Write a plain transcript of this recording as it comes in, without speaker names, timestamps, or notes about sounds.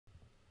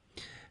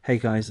Hey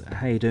guys,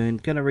 how you doing?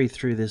 Gonna read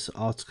through this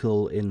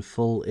article in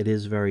full. It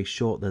is very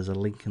short. There's a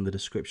link in the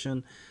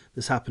description.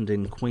 This happened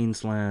in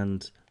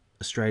Queensland,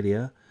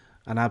 Australia.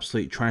 An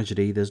absolute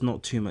tragedy. There's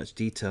not too much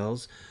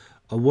details.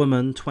 A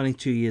woman,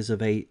 22 years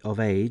of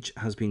age,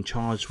 has been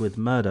charged with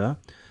murder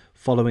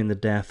following the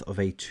death of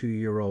a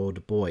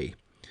 2-year-old boy.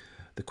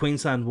 The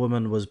Queensland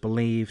woman was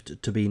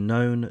believed to be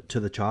known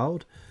to the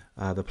child.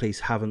 The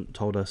police haven't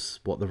told us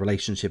what the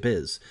relationship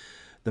is.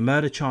 The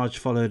murder charge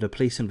followed a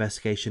police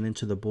investigation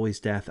into the boy's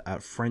death at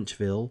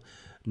Frenchville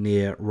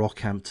near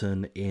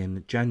Rockhampton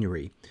in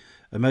January.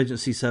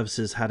 Emergency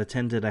services had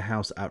attended a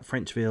house at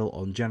Frenchville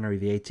on January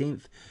the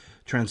 18th,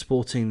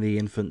 transporting the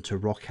infant to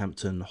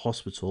Rockhampton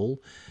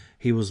Hospital.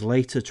 He was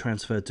later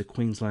transferred to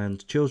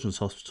Queensland Children's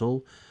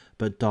Hospital,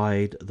 but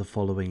died the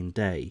following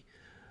day.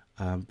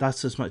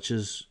 That's as much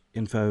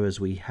info as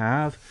we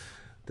have.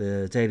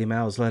 The Daily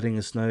Mail is letting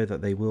us know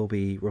that they will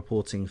be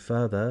reporting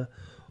further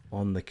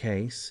on the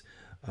case.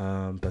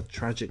 But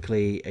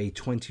tragically, a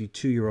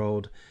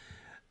 22-year-old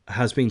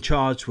has been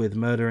charged with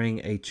murdering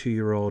a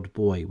 2-year-old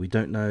boy. We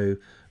don't know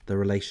the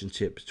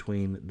relationship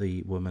between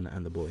the woman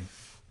and the boy.